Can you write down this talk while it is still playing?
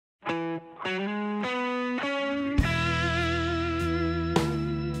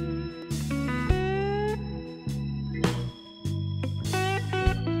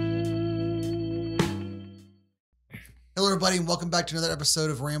everybody, and welcome back to another episode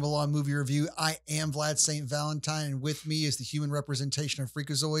of Ramble On Movie Review. I am Vlad St. Valentine, and with me is the human representation of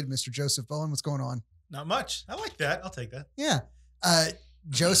Freakazoid, Mr. Joseph Bowen. What's going on? Not much. I like that. I'll take that. Yeah.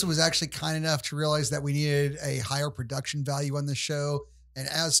 Joseph was actually kind enough to realize that we needed a higher production value on the show. And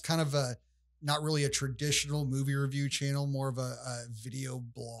as kind of a, not really a traditional movie review channel, more of a video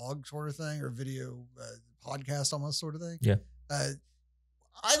blog sort of thing, or video podcast almost sort of thing. Yeah.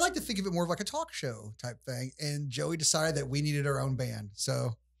 I like to think of it more of like a talk show type thing. And Joey decided that we needed our own band.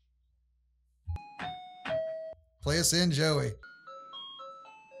 So play us in, Joey.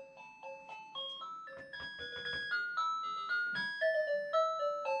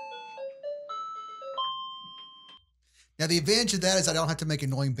 Now, the advantage of that is I don't have to make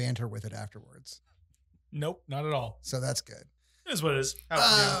annoying banter with it afterwards. Nope, not at all. So that's good. It is what it is.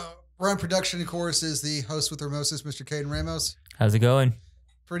 We're on production, of course, is the host with Hermosis, Mr. Caden Ramos. How's it going?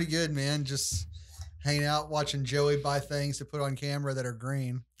 Pretty good, man. Just hanging out, watching Joey buy things to put on camera that are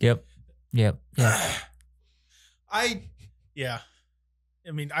green. Yep. I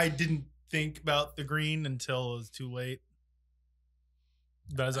mean, I didn't think about the green until it was too late.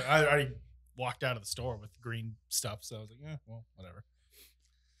 But I was like, I already walked out of the store with green stuff. So I was like, yeah, well, whatever.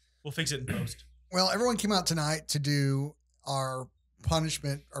 We'll fix it in post. Well, everyone came out tonight to do our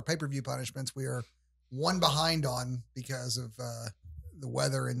punishment, our pay-per-view punishments. We are one behind on because of the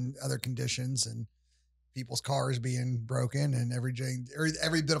weather and other conditions and people's cars being broken and every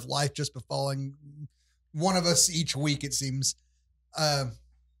bit of life just befalling one of us each week, it seems.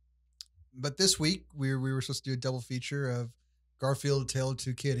 But this week we were supposed to do a double feature of Garfield, A Tale of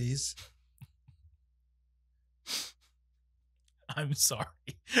Two Kitties. I'm sorry.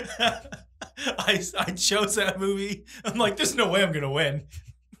 I chose that movie. I'm like, there's no way I'm going to win.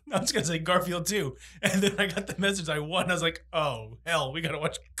 I'm just going to say Garfield 2. And then I got the message I won. I was like, oh, hell, we got to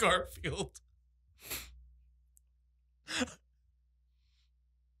watch Garfield.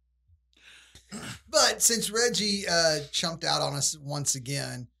 But since Reggie chumped out on us once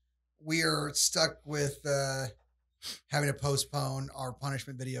again, we are stuck with having to postpone our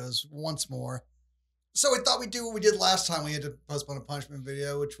punishment videos once more. So we thought we'd do what we did last time we had to postpone a punishment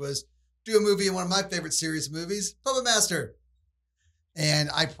video, which was do a movie in one of my favorite series of movies, Puppet Master. And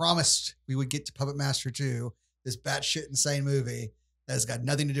I promised we would get to Puppet Master 2, this batshit insane movie that has got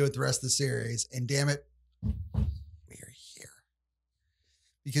nothing to do with the rest of the series. And damn it, we're here.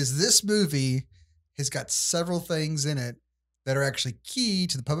 Because this movie has got several things in it that are actually key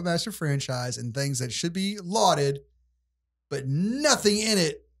to the Puppet Master franchise and things that should be lauded, but nothing in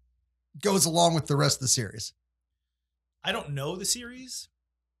it goes along with the rest of the series. I don't know the series.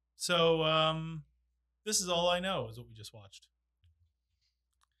 So this is all I know is what we just watched.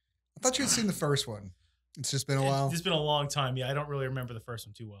 I thought you had seen the first one. It's just been a while. It's been a long time. Yeah, I don't really remember the first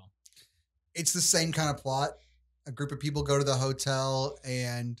one too well. It's the same kind of plot. A group of people go to the hotel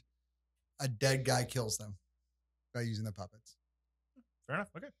and a dead guy kills them by using the puppets. Fair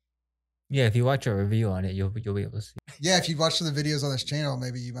enough. Okay. Yeah, if you watch our review on it, you'll be able to see. Yeah, if you watch the videos on this channel,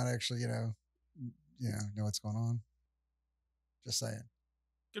 maybe you might actually, know what's going on. Just saying.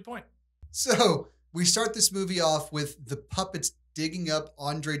 Good point. So we start this movie off with the puppets digging up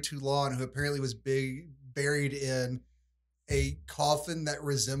Andre Toulon, who apparently was buried in a coffin that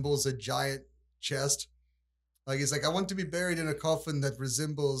resembles a giant chest. Like, he's like, I want to be buried in a coffin that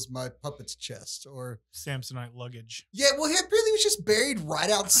resembles my puppet's chest, or Samsonite luggage. Yeah, well, he apparently was just buried right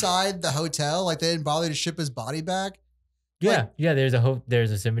outside the hotel. Like, they didn't bother to ship his body back. Yeah, there's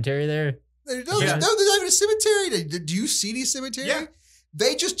a cemetery there. There's not even a cemetery. Do you see any cemetery? Yeah.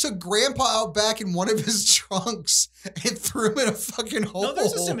 They just took Grandpa out back in one of his trunks and threw him in a fucking hole. No,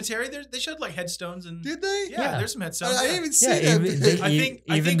 there's a cemetery. They showed like headstones and. Did they? Yeah, there's some headstones. I didn't even see that.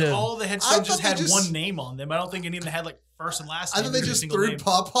 I think all the headstones just had one name on them. I don't think any of them had like first and last name. I thought they just threw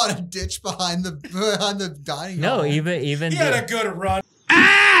Pop on a ditch behind the dining hall. No, even he had a good run.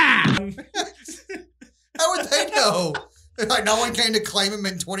 How would they know? Like, no one came to claim him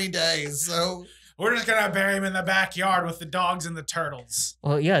in 20 days, so. We're just gonna bury him in the backyard with the dogs and the turtles.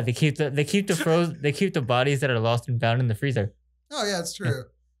 Well, yeah, they keep the bodies that are lost and found in the freezer. Oh yeah, it's true. Yeah.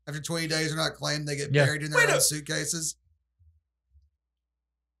 After 20 days they're not claimed, they get buried in their own suitcases.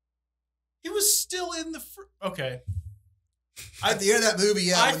 He was still in the okay. At the end of that movie,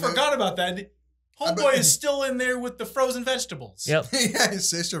 yeah. I forgot about that. Homeboy is still in there with the frozen vegetables. Yep. Yeah, his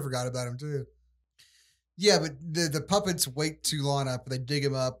sister forgot about him too. Yeah, but the puppets wake Toulon up, they dig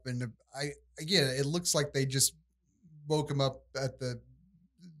him up, and it looks like they just woke him up at the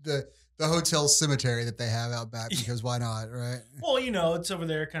the hotel cemetery that they have out back because why not, right? Well, it's over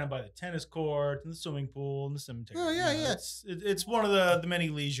there kind of by the tennis court and the swimming pool and the cemetery. Oh, yeah, yeah. It's one of the many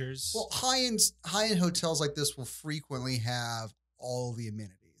leisures. Well, high-end hotels like this will frequently have all the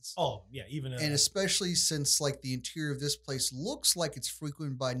amenities. Oh, yeah, even and especially since like the interior of this place looks like it's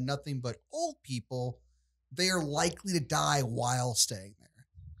frequented by nothing but old people, they are likely to die while staying there.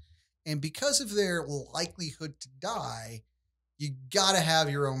 And because of their likelihood to die, you got to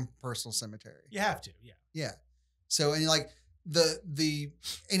have your own personal cemetery. You have to, yeah. Yeah. So, and like and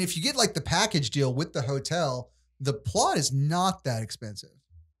if you get like the package deal with the hotel, the plot is not that expensive.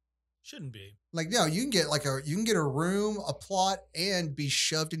 Shouldn't be. Like, no, you can get a room, a plot, and be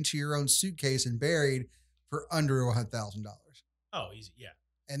shoved into your own suitcase and buried for under $100,000. Oh, easy, yeah.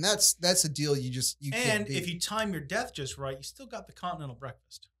 And that's a deal you can't beat. If you time your death just right, you still got the continental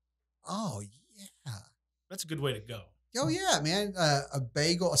breakfast. Oh yeah, that's a good way to go. Oh yeah, man, a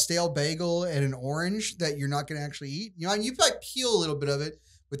stale bagel, and an orange that you're not going to actually eat. And you like peel a little bit of it,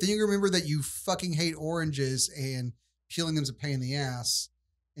 but then you remember that you fucking hate oranges and peeling them's a pain in the ass.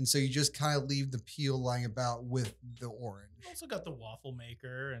 And so you just kind of leave the peel lying about with the orange. You also got the waffle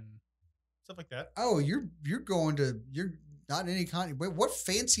maker and stuff like that. Oh, you're not in any Wait, what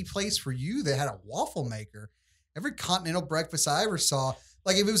fancy place for you that had a waffle maker? Every continental breakfast I ever saw,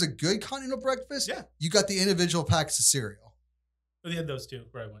 like if it was a good continental breakfast, yeah, you got the individual packs of cereal. Oh, they had those too.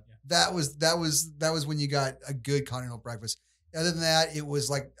 Right one, yeah. That was when you got a good continental breakfast. Other than that, it was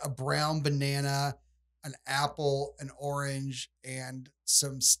like a brown banana, an apple, an orange, and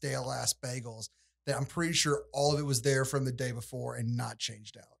some stale ass bagels that I'm pretty sure all of it was there from the day before and not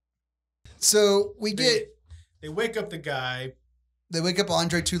changed out. So they wake up the guy. They wake up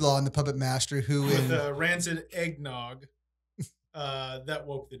Andre Toulon, the puppet master, who with rancid eggnog. That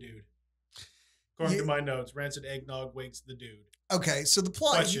woke the dude. According to my notes, rancid eggnog wakes the dude. Okay, so the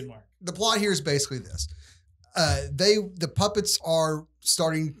plot question mark. The plot here is basically this. The puppets are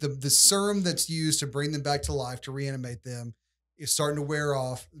starting the serum that's used to bring them back to life, to reanimate them, is starting to wear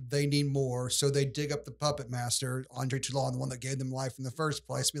off. They need more, so they dig up the puppet master, Andre Toulon, the one that gave them life in the first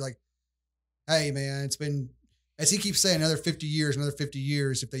place, be like, hey man, it's been, as he keeps saying, another 50 years. If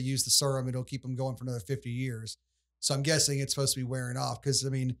they use the serum, it'll keep them going for another 50 years. So I'm guessing it's supposed to be wearing off, because I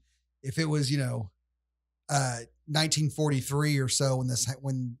mean, if it was 1943 or so when this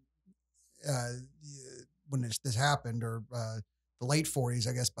happened, or the late 40s,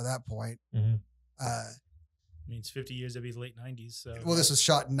 I guess by that point. Mm-hmm. Means 50 years, that'd be the late 90s. So well, this was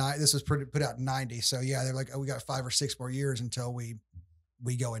shot this was put out in 90. So yeah, they're like, oh, we got 5 or 6 more years until we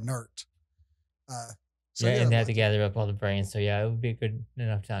go inert. And they have to gather up all the brains. So yeah, it would be a good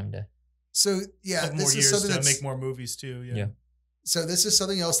enough time to. So yeah, this is something to make more movies too. Yeah. So this is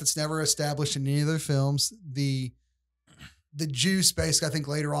something else that's never established in any of their films. The juice, basically, I think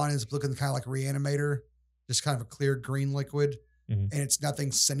later on is looking kind of like a reanimator, just kind of a clear green liquid, and it's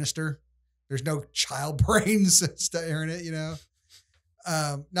nothing sinister. There's no child brains staring it,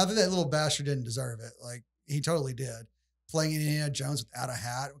 Not that little bastard didn't deserve it. Like, he totally did. Playing Indiana Jones without a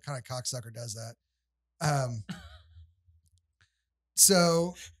hat. What kind of cocksucker does that?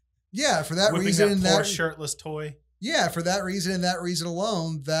 So, yeah, for that Whipping reason. That poor shirtless toy. Yeah, for that reason and that reason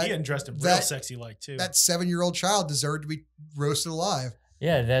alone. He getting dressed in real sexy like, too. That 7-year-old child deserved to be roasted alive.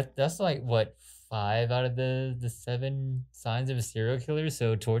 Yeah, that's like, what, 5 out of the 7 signs of a serial killer.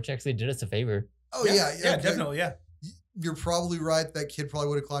 So Torch actually did us a favor. Oh yeah, definitely, yeah. You're probably right. That kid probably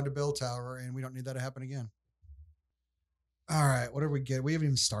would have climbed a bell tower, and we don't need that to happen again. All right, what did we get? We haven't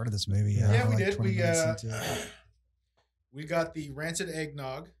even started this movie yet. Yeah, we did. We got the rancid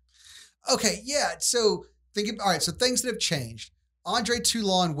eggnog. Okay, yeah. So all right. So things that have changed. Andre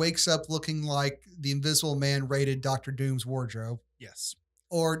Toulon wakes up looking like the Invisible Man raided Dr. Doom's wardrobe. Yes.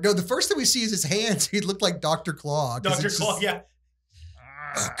 Or no, the first thing we see is his hands. He looked like Dr. Claw. Dr. Claw, yeah.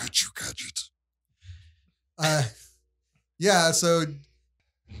 I'll get you, gadget. Yeah. So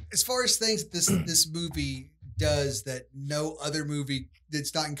as far as things this movie does that no other movie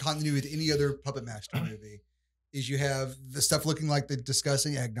that's not in continuity with any other Puppet Master movie, is you have the stuff looking like the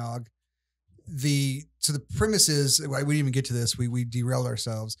disgusting eggnog. So the premise is, we didn't even get to this. We derailed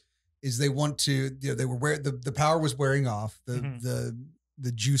ourselves. Is they want to, they were the power was wearing off.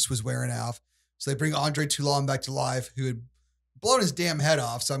 The juice was wearing off. So they bring Andre Toulon back to life, who had blown his damn head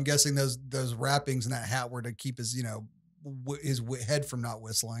off. So I'm guessing those wrappings and that hat were to keep his, his head from not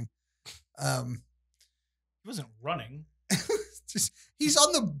whistling. He wasn't running. He's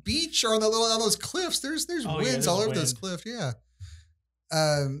on the beach or on those cliffs. There's winds all over those cliffs. Yeah.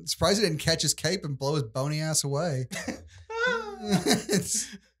 Surprised he didn't catch his cape and blow his bony ass away.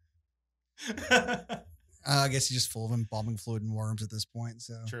 I guess he's just full of embalming fluid and worms at this point.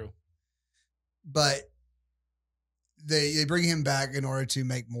 So true. but they bring him back in order to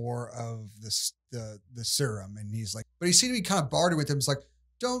make more of the serum. And he's like, but he seemed to be kind of bartering with him. It's like,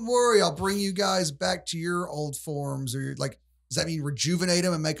 don't worry, I'll bring you guys back to your old forms. Or like, does that mean rejuvenate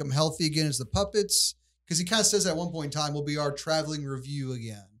them and make them healthy again as the puppets? Because he kind of says at one point in time, will be our traveling review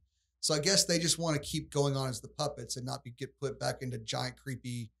again. So I guess they just want to keep going on as the puppets and not get put back into giant,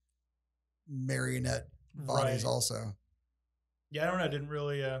 creepy marionette bodies also. Yeah, I don't know. I didn't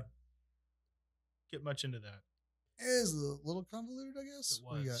really get much into that. It is a little convoluted, I guess.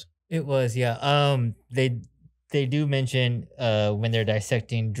 It was, yeah. They do mention when they're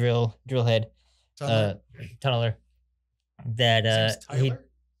dissecting Drillhead, Tunneler, that he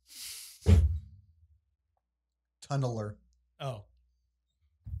Tunneler. Oh,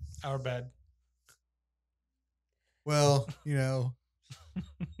 our bad. Well,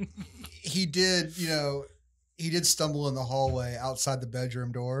 he did stumble in the hallway outside the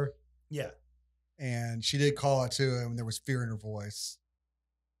bedroom door. Yeah. And she did call out to him, and there was fear in her voice.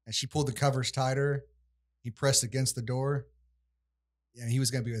 And she pulled the covers tighter. He pressed against the door, and he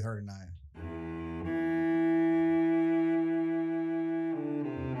was going to be with her tonight.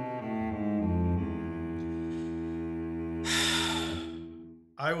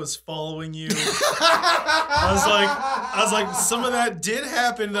 I was following you. I was like, some of that did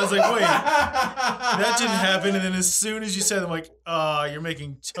happen. And I was like, wait, that didn't happen. And then as soon as you said, I'm like, you're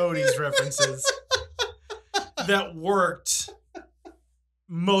making Toadies references. That worked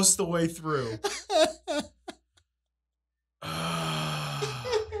most of the way through.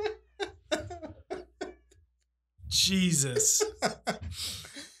 Jesus.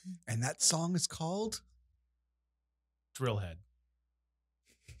 And that song is called Drillhead.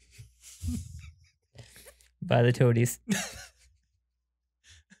 By the Toadies.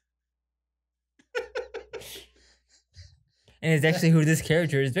 And it's actually who this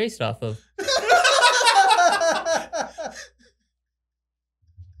character is based off of.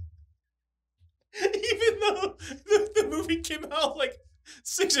 Even though the movie came out like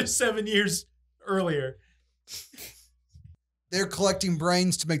 6 or 7 years earlier. They're collecting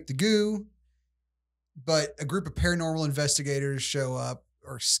brains to make the goo, but a group of paranormal investigators show up,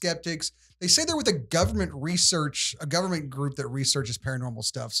 or skeptics. They say they're with a government group that researches paranormal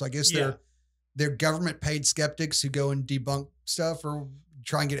stuff. So I guess they're government paid skeptics who go and debunk stuff or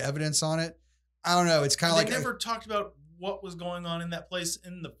try and get evidence on it. I don't know. It's kind of like they never talked about what was going on in that place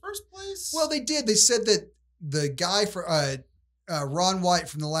in the first place. Well, they did. They said that the guy for Ron White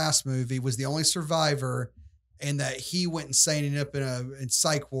from the last movie was the only survivor, and that he went insane and ended up in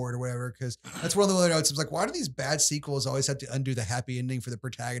psych ward or whatever. Because that's one of the other notes. I was like, why do these bad sequels always have to undo the happy ending for the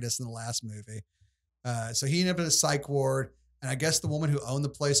protagonist in the last movie? So he ended up in a psych ward, and I guess the woman who owned the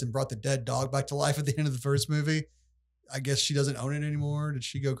place and brought the dead dog back to life at the end of the first movie, I guess she doesn't own it anymore. Did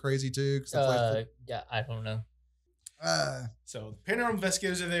she go crazy too? Yeah, I don't know. So the paranormal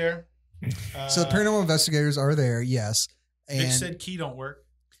investigators are there. So the paranormal investigators are there, yes. And Vic said key don't work.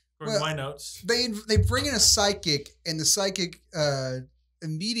 According to my notes. They bring in a psychic, and the psychic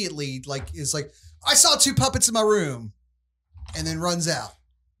immediately is like, I saw 2 puppets in my room, and then runs out.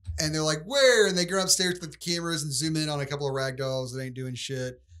 And they're like, where? And they go upstairs with the cameras and zoom in on a couple of ragdolls that ain't doing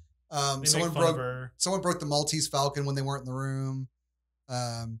shit. Someone broke the Maltese Falcon when they weren't in the room.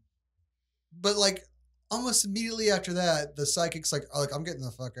 But like almost immediately after that, the psychic's like, I'm getting the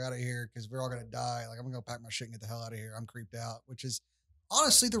fuck out of here because we're all gonna die. Like, I'm gonna go pack my shit and get the hell out of here. I'm creeped out, which is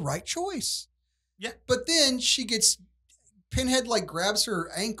honestly the right choice. Yeah. But then Pinhead grabs her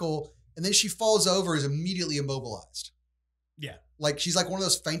ankle, and then she falls over, is immediately immobilized. Yeah. Like she's like one of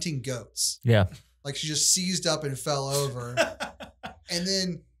those fainting goats. Yeah. Like she just seized up and fell over. And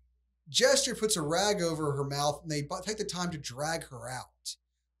then Jester puts a rag over her mouth, and they take the time to drag her out.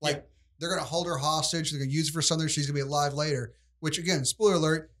 Like they're going to hold her hostage. They're going to use her for something. She's going to be alive later, which again, spoiler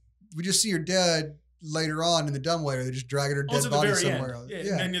alert, we just see her dead later on in the dumbwaiter. They're just dragging her dead body somewhere else.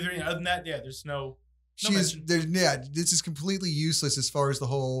 Yeah. And then other than that, there's no this is completely useless as far as the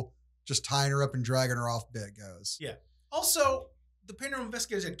whole just tying her up and dragging her off bit goes. Yeah. Also, the paranormal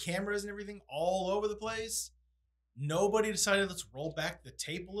investigators had cameras and everything all over the place. Nobody decided, let's roll back the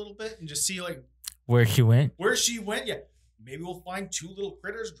tape a little bit and just see where she went. Yeah. Maybe we'll find 2 little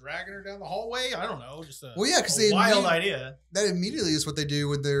critters dragging her down the hallway. I don't know. Just a wild idea. That immediately is what they do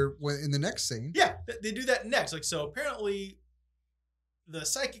when they're in the next scene. Yeah, they do that next. So apparently the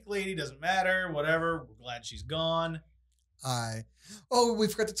psychic lady doesn't matter, whatever. We're glad she's gone. We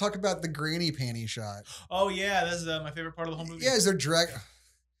forgot to talk about the granny panty shot. Oh yeah, that's my favorite part of the whole movie. Yeah, as they're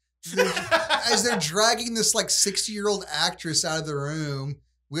dragging this 60-year-old actress out of the room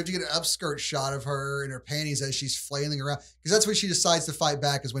We have to get an upskirt shot of her in her panties as she's flailing around. Because that's when she decides to fight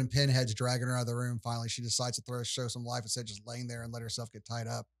back, is when Pinhead's dragging her out of the room. Finally, she decides to show some life instead of just laying there and let herself get tied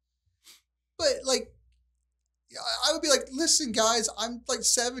up. But, like, I would be like, listen, guys, I'm like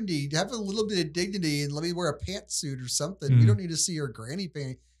 70. Have a little bit of dignity and let me wear a pantsuit or something. We don't need to see her granny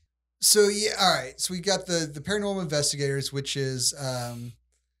panty. So, yeah, all right. So we got the paranormal investigators, which is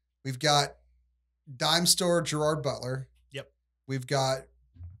we've got dime store Gerard Butler. Yep. We've got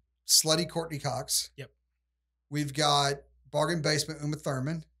slutty Courtney Cox. Yep. We've got bargain basement Uma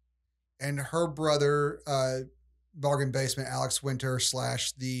Thurman and her brother, bargain basement Alex Winter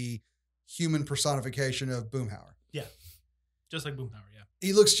 / the human personification of Boomhauer. Yeah. Just like Boomhauer, yeah.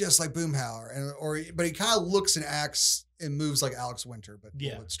 He looks just like Boomhauer, but he kind of looks and acts and moves like Alex Winter, but a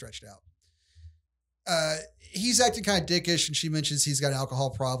little bit stretched out. He's acting kind of dickish, and she mentions he's got an alcohol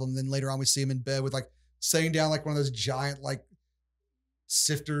problem. Then later on, we see him in bed with like setting down like one of those giant like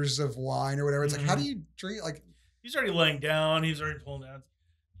sifters of wine or whatever. It's like, how do you drink? Like, he's already laying down. He's already pulling down.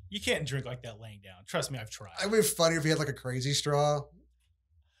 You can't drink like that laying down. Trust me, I've tried. It would be funny if he had like a crazy straw.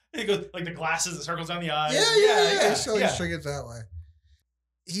 He goes like the glasses that circles down the eyes. Yeah. So he's drinking it that way.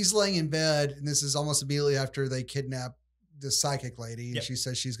 He's laying in bed, and this is almost immediately after they kidnap the psychic lady, and she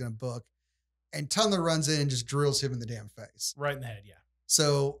says she's going to book. And Tunler runs in and just drills him in the damn face. Right in the head, yeah.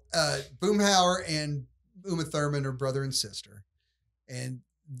 So Boomhauer and Uma Thurman are brother and sister. And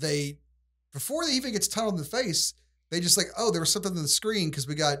before they even gets tunneled in the face, they just like, oh, there was something on the screen because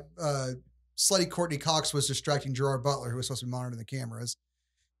we got slutty Courtney Cox was distracting Gerard Butler, who was supposed to be monitoring the cameras.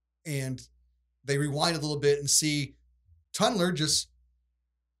 And they rewind a little bit and see Tunler just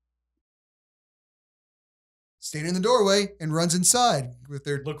standing in the doorway and runs inside with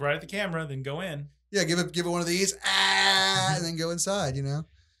their look right at the camera, then go in. Yeah, give it one of these, and then go inside. You know,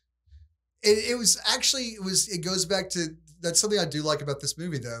 it goes back to that's something I do like about this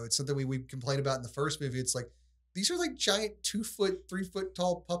movie though. It's something we complained about in the first movie. It's like these are like giant 2 foot, 3 foot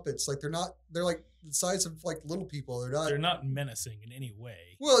tall puppets. Like they're like the size of like little people. They're not menacing in any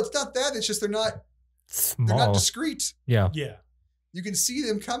way. Well, it's not that. It's just they're not small. They're not discreet. Yeah. You can see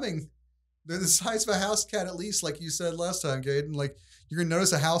them coming. They're the size of a house cat, at least, like you said last time, Gaden. Like you're gonna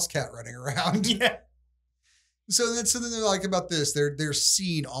notice a house cat running around. Yeah. So that's something they like about this. They're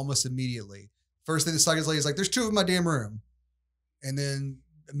seen almost immediately. First thing the psychic lady is like, "There's 2 in my damn room," and then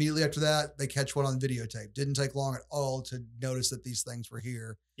immediately after that, they catch one on videotape. Didn't take long at all to notice that these things were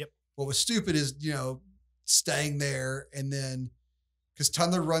here. Yep. What was stupid is staying there and then because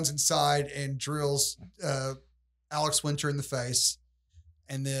Tunler runs inside and drills Alex Winter in the face,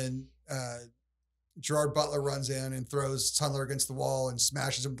 and then Gerard Butler runs in and throws Tunler against the wall and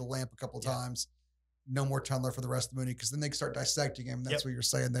smashes him with the lamp a couple of times. No more Tunler for the rest of the movie because then they start dissecting him. That's what you're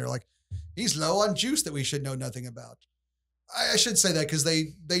saying. They're like, he's low on juice that we should know nothing about. I should say that because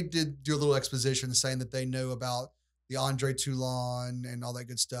they did do a little exposition saying that they know about the Andre Toulon and all that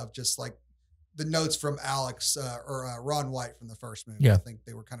good stuff, just like the notes from Alex or Ron White from the first movie. Yeah. I think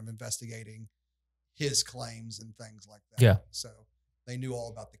they were kind of investigating his claims and things like that. Yeah. So they knew all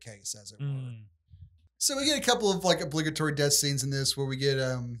about the case, as it were. So we get a couple of like obligatory death scenes in this where we get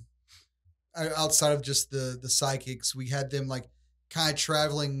outside of just the psychics, we had them like kind of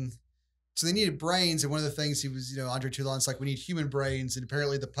traveling. So they needed brains, and one of the things he was, Andre Toulon's like, we need human brains, and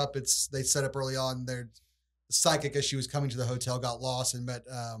apparently the puppets they set up early on, the psychic as she was coming to the hotel got lost and met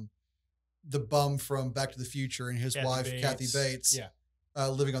the bum from Back to the Future and his wife Kathy Bates,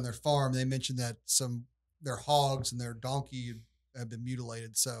 living on their farm. They mentioned that their hogs and their donkey have been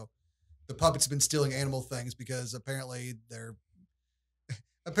mutilated, so the puppets have been stealing animal things because apparently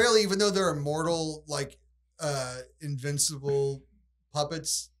even though they're immortal, like invincible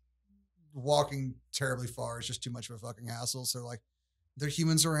puppets, walking terribly far is just too much of a fucking hassle. So like, there are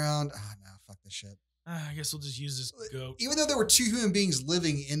humans around. No, fuck this shit. I guess we'll just use this goat. Even though there were 2 human beings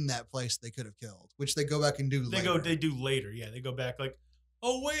living in that place they could have killed, which they go back and do later. They do later. Yeah, they go back like,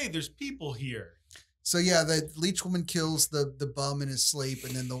 oh wait, there's people here. So yeah, the leech woman kills the bum in his sleep,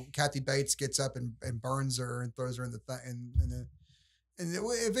 and then the Kathy Bates gets up and burns her and throws her in and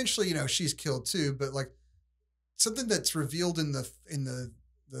eventually, she's killed too. But like something that's revealed in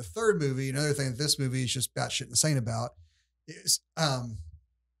the third movie, another thing that this movie is just batshit insane about is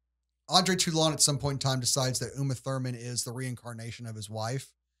Andre Toulon at some point in time decides that Uma Thurman is the reincarnation of his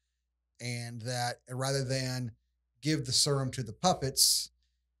wife, and that rather than give the serum to the puppets,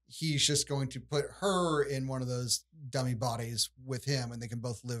 he's just going to put her in one of those dummy bodies with him, and they can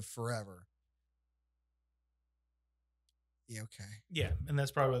both live forever. Yeah, okay. Yeah, and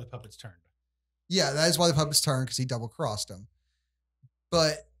that's probably why the puppets turned. Yeah, that is why the puppets turned, because he double-crossed them.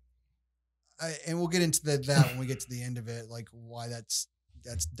 But, and we'll get into that when we get to the end of it, like why that's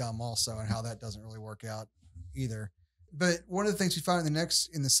that's dumb also, and how that doesn't really work out either. But one of the things we find in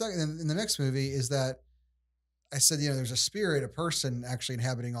the next movie is that I said, there's a spirit, a person actually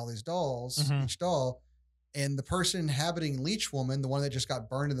inhabiting all these dolls, each doll, and the person inhabiting Leech Woman, the one that just got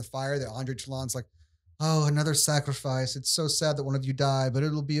burned in the fire, that Andre Chalon's like, oh, another sacrifice. It's so sad that one of you died, but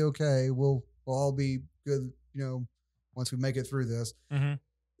it'll be okay. We'll all be good, once we make it through this. Mm-hmm.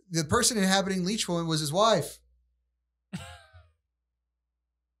 The person inhabiting Leech Woman was his wife.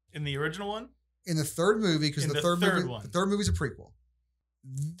 In the original one? In the third movie, because the third movie is a prequel.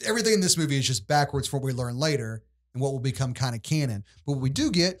 Everything in this movie is just backwards from what we learn later and what will become kind of canon. But what we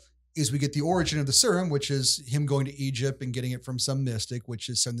do get is we get the origin of the serum, which is him going to Egypt and getting it from some mystic, which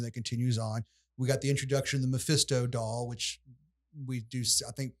is something that continues on. We got the introduction of the Mephisto doll, which we do,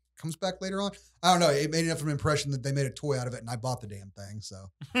 I think, comes back later on. I don't know. It made enough of an impression that they made a toy out of it, and I bought the damn thing. So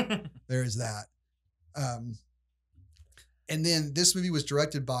there is that. And then this movie was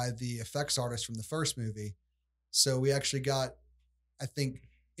directed by the effects artist from the first movie. So we actually got, I think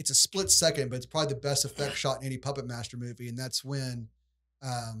it's a split second, but it's probably the best effect shot in any Puppet Master movie. And that's when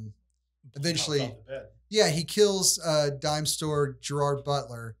eventually, he kills dime store Gerard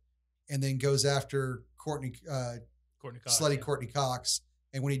Butler and then goes after Slutty Courtney Cox.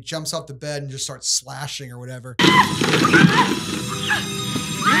 And when he jumps off the bed and just starts slashing or whatever.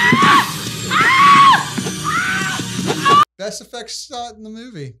 Best effects shot in the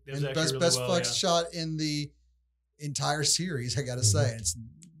movie. And best effects shot in the entire series, I gotta say. It's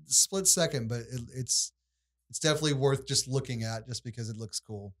a split second, but it's definitely worth just looking at just because it looks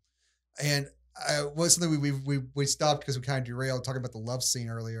cool. And was something we stopped because we kind of derailed talking about the love scene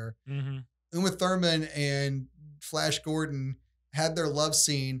earlier. Mm-hmm. Uma Thurman and Flash Gordon had their love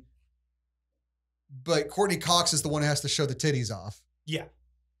scene, but Courtney Cox is the one who has to show the titties off. Yeah.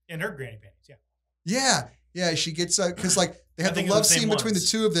 In her granny panties, yeah. Yeah. Yeah, she gets because they have the love scene between the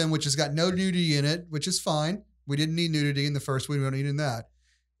two of them, which has got no nudity in it, which is fine. We didn't need nudity in the first one. We don't need in that.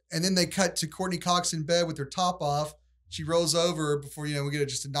 And then they cut to Courtney Cox in bed with her top off. She rolls over before we get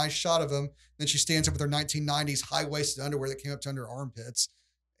just a nice shot of him. Then she stands up with her 1990s high waisted underwear that came up to under her armpits,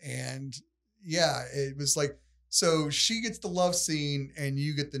 and yeah, it was like so she gets the love scene and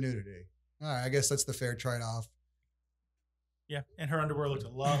you get the nudity. All right, I guess that's the fair trade off. Yeah, and her underwear looked a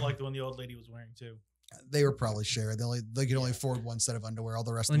lot like the one the old lady was wearing too. They were probably shared. They could only afford one set of underwear. All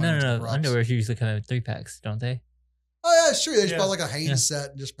the rest of them. No. Underwear usually come in 3-packs, don't they? Oh yeah, sure. They just bought like a Hanes set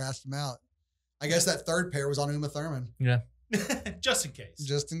and just passed them out. I guess that third pair was on Uma Thurman. Yeah. Just in case.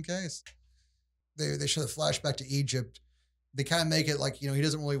 Just in case. They show the flashback to Egypt. They kind of make it like, he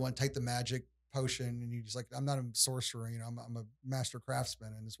doesn't really want to take the magic potion, and he's like, I'm not a sorcerer, I'm a master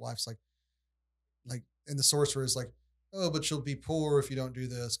craftsman. And his wife's like, and the sorcerer is like, oh, but you'll be poor if you don't do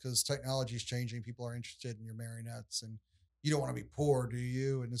this because technology is changing. People are interested in your marionettes and you don't want to be poor, do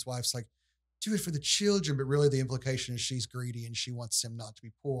you? And his wife's like, do it for the children. But really the implication is she's greedy and she wants him not to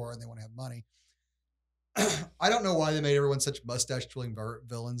be poor and they want to have money. I don't know why they made everyone such mustache twirling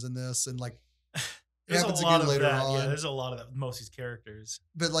villains in this. And it happens again later on. Yeah, there's a lot of that with most of these characters.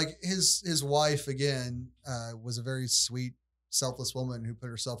 But his wife, again, was a very sweet, selfless woman who put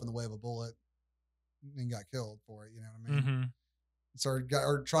herself in the way of a bullet and got killed for it, you know what I mean? Mm-hmm. So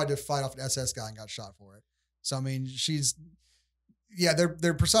tried to fight off an SS guy and got shot for it. So I mean,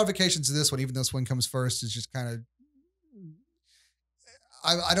 their personifications of this one, even though this one comes first, is just kind of.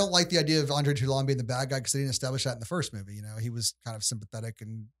 I don't like the idea of Andre Toulon being the bad guy because they didn't establish that in the first movie. He was kind of sympathetic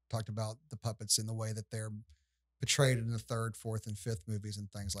and talked about the puppets in the way that they're portrayed in the third, fourth, and fifth movies and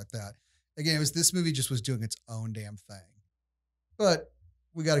things like that. Again, this movie just was doing its own damn thing, but.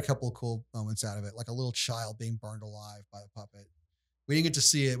 We got a couple of cool moments out of it, like a little child being burned alive by the puppet. We didn't get to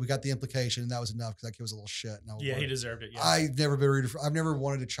see it. We got the implication, and that was enough because that kid was a little shit. He deserved it. Yeah. I've never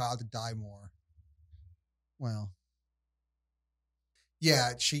wanted a child to die more. Well,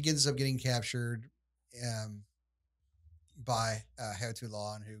 yeah, she ends up getting captured by Herr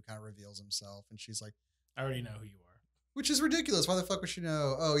Toulon, who kind of reveals himself, and she's like, "I already know who you are," which is ridiculous. Why the fuck would she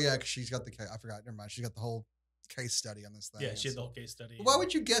know? Oh yeah, because she's got I forgot. Never mind. She's got the whole case study on this thing. Yeah, she had the whole case study. Why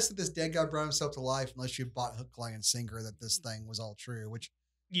would you guess that this dead guy brought himself to life unless you bought hook, line, and sinker that this thing was all true? Which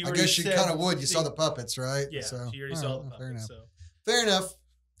I guess you kind of would. You saw the puppets, right? Yeah, so you already saw the puppets. Fair enough. So. Fair enough.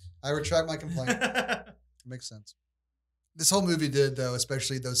 I retract my complaint. Makes sense. This whole movie did, though,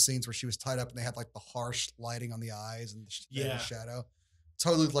 especially those scenes where she was tied up and they had the harsh lighting on the eyes and the shadow.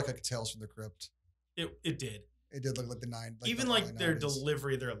 Totally looked like a Tales from the Crypt. It did. It did look like the nine. Even their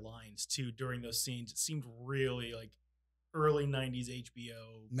delivery, their lines too during those scenes, it seemed really early 90s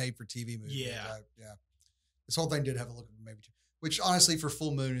HBO. Made for TV movie. Yeah. Yeah. This whole thing did have a look of maybe, which honestly for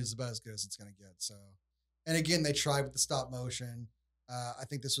Full Moon is about as good as it's going to get. So, and again, they tried with the stop motion. I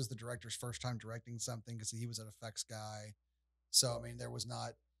think this was the director's first time directing something because he was an effects guy. So, I mean, there was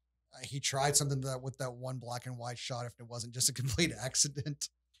not, he tried something with that one black and white shot if it wasn't just a complete accident.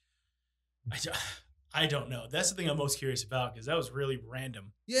 I don't know. That's the thing I'm most curious about because that was really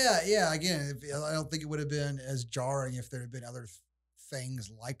random. Yeah. Again, I don't think it would have been as jarring if there had been other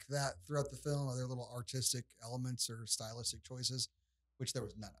things like that throughout the film, other little artistic elements or stylistic choices, which there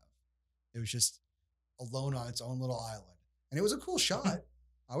was none of. It was just alone on its own little island. And it was a cool shot.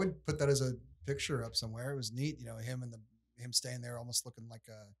 I would put that as a picture up somewhere. It was neat, him staying there almost looking like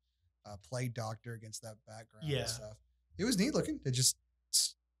a plague doctor against that background and stuff. It was neat looking. It just,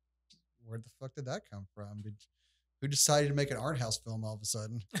 where the fuck did that come from? Who decided to make an art house film all of a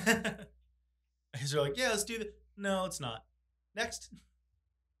sudden? Because they're like, yeah, let's do that. No, it's not. Next.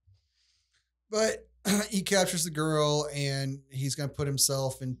 But he captures the girl and he's going to put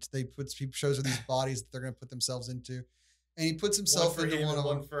himself into, he shows her these bodies that they're going to put themselves into. And he puts himself into one of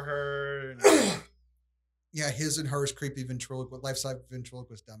them. One for her. Yeah, his and hers creepy life-size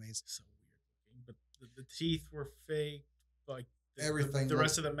ventriloquist dummies. So weird. But the teeth were fake. Like everything. The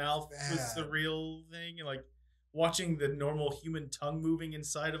rest of the mouth was the real thing. And like watching the normal human tongue moving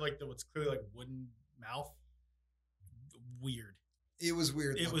inside of like what's clearly like wooden mouth. Weird. It was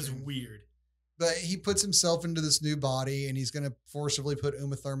weird. It was weird. But he puts himself into this new body and he's going to forcibly put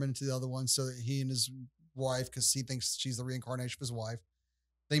Uma Thurman into the other one so that he and his wife, because he thinks she's the reincarnation of his wife,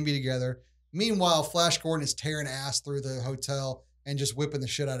 they can be together. Meanwhile, Flash Gordon is tearing ass through the hotel and just whipping the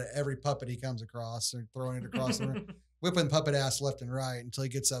shit out of every puppet he comes across and throwing it across the room, whipping puppet ass left and right until he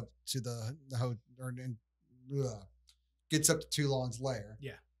gets up to gets up to Toulon's lair.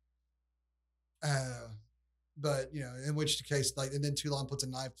 Yeah. But in which case, and then Toulon puts a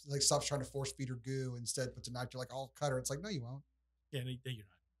knife, stops trying to force feed her goo, instead puts a knife to I'll cut her. It's like, no, you won't. Yeah, no, you're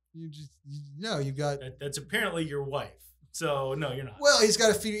not. You've got. That's apparently your wife. So no, you're not. Well, he's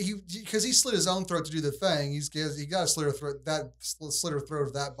got to feed because he slit his own throat to do the thing. He got to slit her throat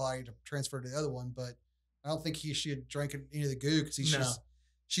of that body to transfer to the other one. But I don't think she had drank any of the goo because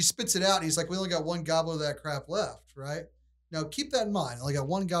she spits it out. And he's like, we only got one goblet of that crap left, right? Now keep that in mind. I only got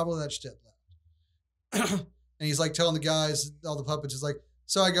one goblet of that shit left. And he's like telling the guys, all the puppets, is like,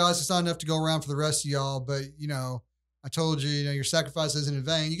 sorry guys, it's not enough to go around for the rest of y'all, but I told you, your sacrifice isn't in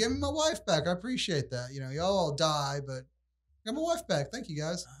vain. You gave me my wife back. I appreciate that. Y'all all die, but I got my wife back. Thank you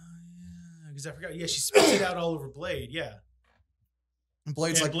guys. Yeah, because I forgot. Yeah, she spits it out all over Blade. Yeah. And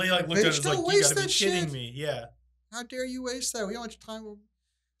Blade's like, Blade looked at us like, you gotta be kidding me. Yeah. How dare you waste that? We don't want your time.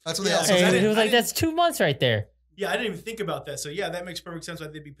 That's what they also said. He was like, that's 2 months right there. Yeah, I didn't even think about that. So yeah, that makes perfect sense why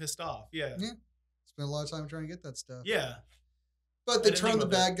they'd be pissed off. Yeah. Spent a lot of time trying to get that stuff. Yeah. But they turn the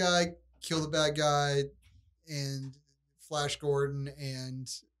bad guy, kill the bad guy, and Flash Gordon and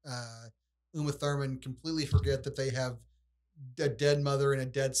Uma Thurman completely forget that they have a dead mother and a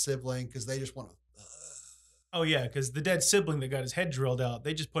dead sibling because they just want to. Oh, yeah, because the dead sibling that got his head drilled out,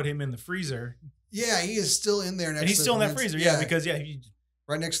 they just put him in the freezer. Yeah, he is still in there. And he's still in that freezer, because,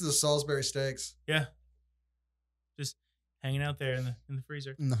 right next to the Salisbury steaks. Yeah. Just hanging out there in the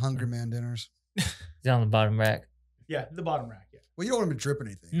freezer. And the Hungry Man dinners. He's on the bottom rack. Yeah, the bottom rack, yeah. Well, you don't want him to drip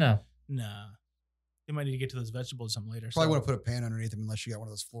anything. No. Nah. They might need to get to those vegetables or something later. Probably want to put a pan underneath them unless you got one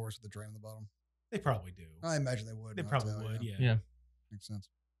of those floors with a drain on the bottom. They probably do. I imagine they would. They probably would, yeah. Yeah. Makes sense.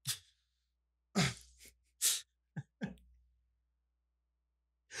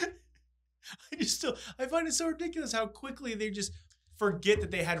 I find it so ridiculous how quickly they just forget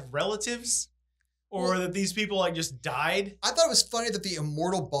that they had relatives or that these people just died. I thought it was funny that the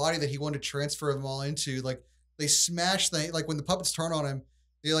immortal body that he wanted to transfer them all into, they smash when the puppets turn on him,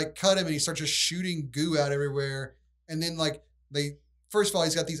 they cut him and he starts just shooting goo out everywhere. And then first of all,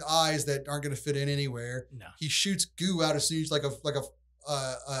 he's got these eyes that aren't going to fit in anywhere. No. He shoots goo out as soon as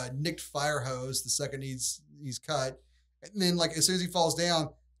a nicked fire hose the second he's cut. And then as soon as he falls down,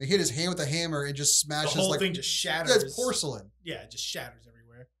 they hit his hand with a hammer and just smashes. The whole thing just shatters. Yeah, it's porcelain. Yeah, it just shatters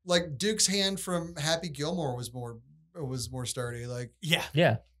everywhere. Duke's hand from Happy Gilmore was more sturdy.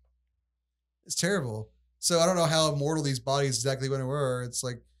 Yeah. It's terrible. So I don't know how immortal these bodies exactly were. It's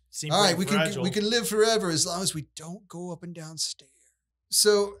all right, we can live forever as long as we don't go up and down stairs.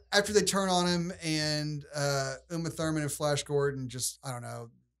 So after they turn on him and Uma Thurman and Flash Gordon just, I don't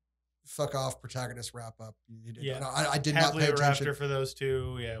know, fuck off, protagonist wrap up. Yeah. I did not pay attention. After for those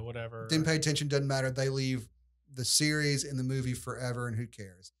two, yeah, whatever. Didn't pay attention, doesn't matter. They leave the series and the movie forever, and who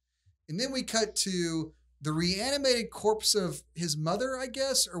cares? And then we cut to the reanimated corpse of his mother, I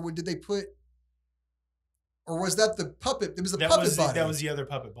guess, or did they put? Or was that the puppet? It was the puppet body. That was the other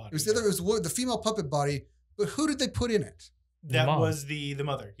puppet body. It was the female puppet body. But who did they put in it? That mom. was the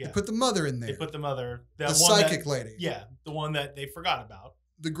mother. Yeah. They put the mother in there. They put the mother. The That one psychic that, lady. Yeah, the one that they forgot about.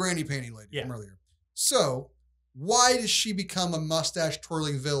 The granny panty lady Yeah. from earlier. So, why does she become a mustache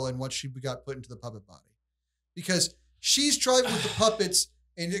twirling villain once she got put into the puppet body? Because she's driving with the puppets,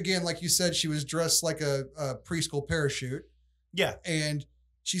 and again, like you said, she was dressed like a preschool parachute, Yeah. and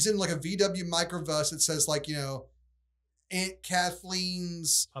she's in like a VW microbus that says like, you know, Aunt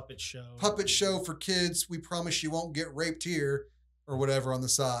Kathleen's Puppet show for kids. We promise you won't get raped here, or whatever on the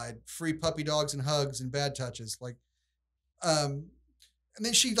side. Free puppy dogs and hugs and bad touches. Like, and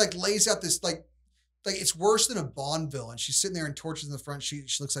then she like lays out this like it's worse than a Bond villain. She's sitting there in torches in the front. She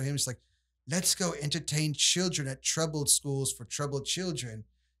looks at him. She's like, let's go entertain children at troubled schools for troubled children,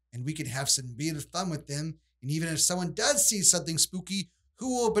 and we can have some real fun with them. And even if someone does see something spooky,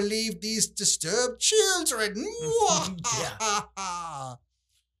 who will believe these disturbed children?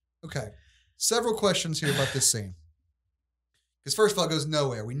 Okay. Several questions here about this scene. Because first of all, it goes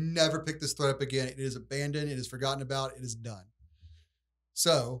nowhere. We never pick this thread up again. It is abandoned. It is forgotten about. It is done.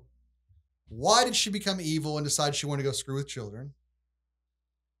 So, why did she become evil and decide she wanted to go screw with children?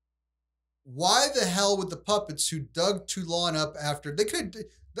 Why the hell would the puppets who dug Toulon up after... They could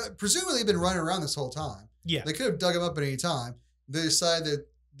have presumably been running around this whole time. Yeah. They could have dug him up at any time. They decided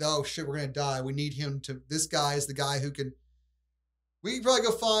that, oh shit, we're going to die. We need him to... This guy is the guy who can... We can probably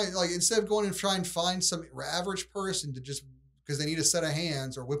go find... Like, instead of going and try and find some average person to just... Because they need a set of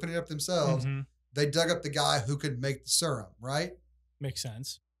hands or whipping it up themselves, they dug up the guy who could make the serum, right? Makes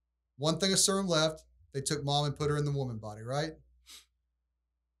sense. One thing of serum left. They took mom and put her in the woman body, right?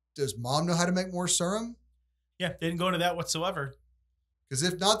 Does mom know how to make more serum? Yeah, they didn't go into that whatsoever. Because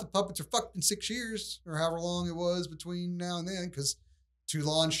if not, the puppets are fucked in 6 years or however long it was between now and then. Because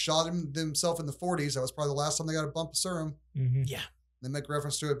Toulon shot himself in the 40s. That was probably the last time they got a bump of serum. Yeah. They make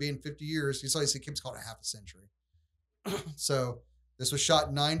reference to it being 50 years. He keeps calling it half a century. So this was shot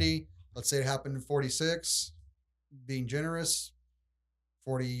in 90. Let's say it happened in 46. Being generous.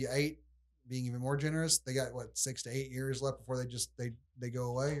 48. Being even more generous. They got, 6 to 8 years left before they go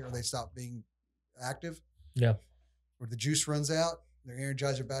away or they stop being active. Yeah. Or the juice runs out. Their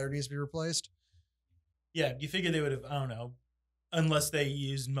Energizer battery needs to be replaced. Yeah, you figure they would have, I don't know, unless they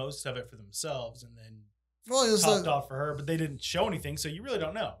used most of it for themselves and then topped off for her, but they didn't show anything, so you really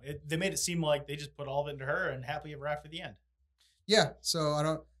don't know. They made it seem like they just put all of it into her and happily ever after the end. Yeah, so I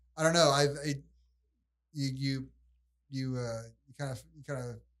don't know. You kind of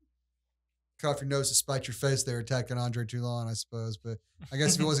cut off your nose to spite your face there, attacking Andre Toulon, I suppose. But I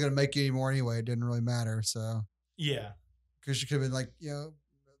guess if it wasn't going to make you anymore anyway, it didn't really matter. So yeah, because you could have been like,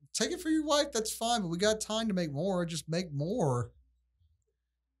 take it for your wife, that's fine, but we got time to make more. Just make more.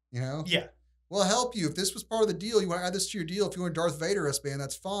 Yeah. We'll help you. If this was part of the deal, you want to add this to your deal. If you want Darth Vader us, man,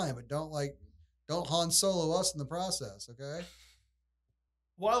 that's fine. But don't Han Solo us in the process, okay?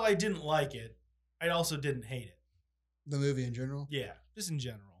 While I didn't like it, I also didn't hate it. The movie in general? Yeah, just in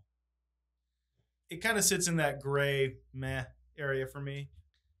general. It kind of sits in that gray meh area for me.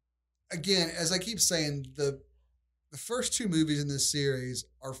 Again, as I keep saying, the first two movies in this series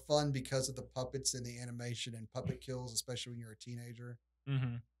are fun because of the puppets and the animation and puppet kills, especially when you're a teenager.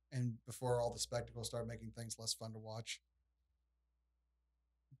 Mm-hmm. And before all the spectacles start making things less fun to watch.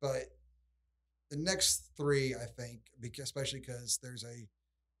 But the next three, I think, especially because there's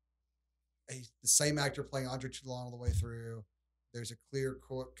the same actor playing Andre Toulon all the way through. There's a clear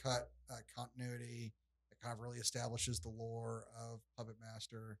cut continuity that kind of really establishes the lore of Puppet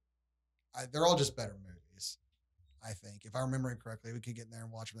Master. They're all just better movies, I think. If I remember it correctly, we could get in there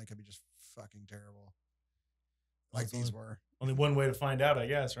and watch them. They could be just fucking terrible. Like these were. Only one way to find out, I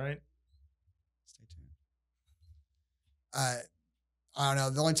guess, right? Stay tuned. I don't know.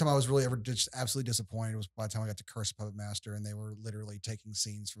 The only time I was really ever just absolutely disappointed was by the time I got to Curse of Puppet Master, and they were literally taking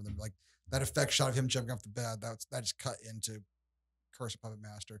scenes from them. Like that effect shot of him jumping off the bed, that just cut into Curse of Puppet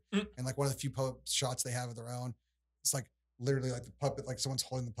Master. And like one of the few puppet shots they have of their own, it's like literally like the puppet, like someone's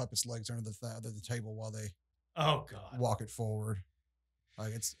holding the puppet's legs under the table while they walk it forward.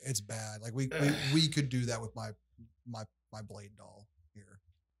 Like it's bad. Like we could do that with my Blade doll here.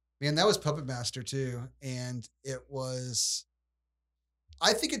 Man, that was Puppet Master too. And it was,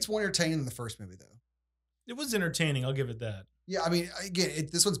 I think it's more entertaining than the first movie though. It was entertaining. I'll give it that. Yeah. I mean, again,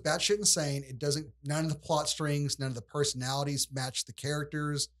 this one's batshit insane. None of the plot strings, none of the personalities match the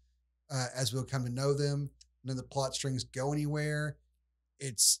characters as we'll come to know them. None of the plot strings go anywhere.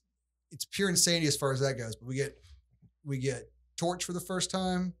 It's pure insanity as far as that goes. But we get Torch for the first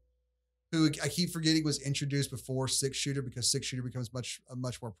time, who I keep forgetting was introduced before 6-shooter because 6-shooter becomes much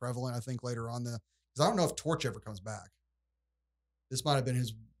more prevalent, I think, later on. Because I don't know if Torch ever comes back. This might have been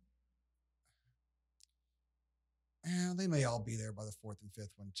his. They may all be there by the fourth and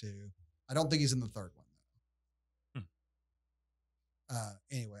fifth one too. I don't think he's in the third one though.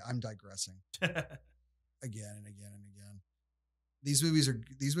 Anyway, I'm digressing again and again and again. These movies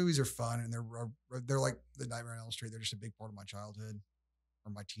are fun, and they're like the Nightmare on Elm Street. They're just a big part of my childhood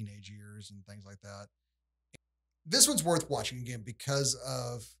or my teenage years and things like that. This one's worth watching again because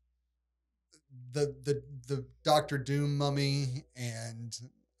of the Doctor Doom mummy and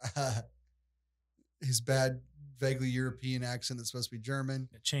his bad, vaguely European accent that's supposed to be German.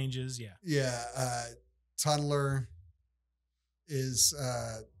 It changes, yeah. Yeah, Tunneler is,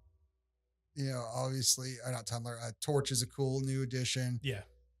 obviously, not Tunneler. Torch is a cool new addition. Yeah.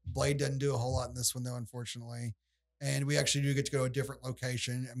 Blade doesn't do a whole lot in this one, though, unfortunately. And we actually do get to go to a different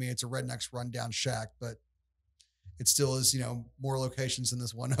location. I mean, it's a redneck's rundown shack, but it still is, more locations in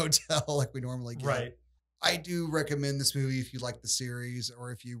this one hotel like we normally get. Right. I do recommend this movie if you like the series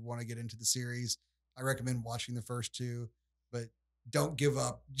or if you want to get into the series. I recommend watching the first two, but don't give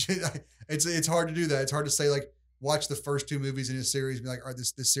up. It's hard to do that. It's hard to say, like, watch the first two movies in a series and be like, all right,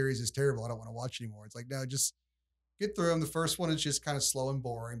 this series is terrible. I don't want to watch anymore. It's like, no, just get through them. The first one is just kind of slow and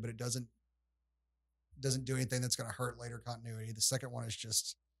boring, but it doesn't do anything that's going to hurt later continuity. The second one is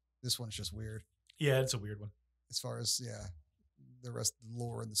just, this one's just weird. Yeah, it's a weird one. As far as, the rest of the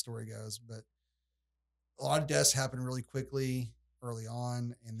lore and the story goes. But a lot of deaths happen really quickly early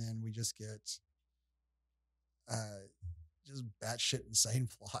on, and then we just get just batshit insane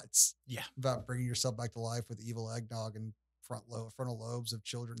plots. Yeah. About bringing yourself back to life with evil eggnog and frontal lobes of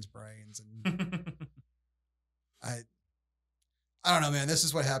children's brains. And I don't know, man. This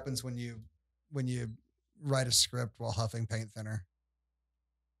is what happens when you write a script while huffing paint thinner.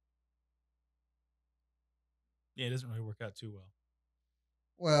 Yeah, it doesn't really work out too well.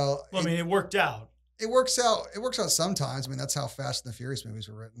 Well, I mean, it worked out. It works out. It works out sometimes. I mean, that's how Fast and the Furious movies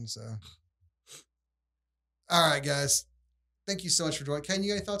were written. So, all right, guys. Thank you so much for joining. Ken,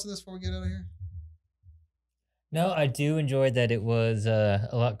 you got any thoughts on this before we get out of here? No, I do enjoy that it was a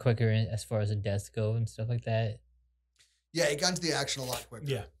lot quicker as far as the deaths go and stuff like that. Yeah, it got into the action a lot quicker.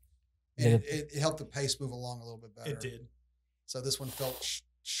 Yeah. And it helped the pace move along a little bit better. It did. So this one felt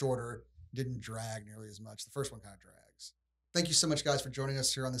shorter, didn't drag nearly as much. The first one kind of drags. Thank you so much, guys, for joining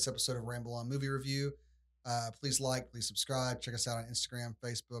us here on this episode of Ramble On Movie Review. Please please subscribe. Check us out on Instagram,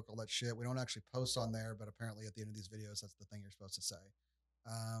 Facebook, all that shit. We don't actually post on there, but apparently at the end of these videos, that's the thing you're supposed to say.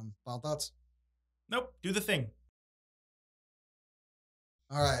 Final thoughts? Nope. Do the thing.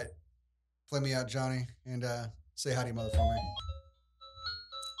 All right. Play me out, Johnny, and say hi to your mother for me.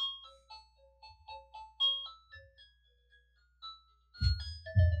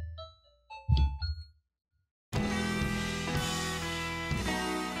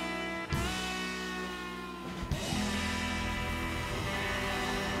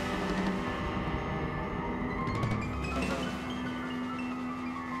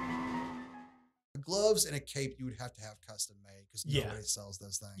 Gloves and a cape you would have to have custom made because nobody sells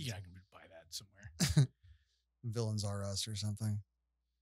those things. You're not going to buy that somewhere. Villains R Us or something.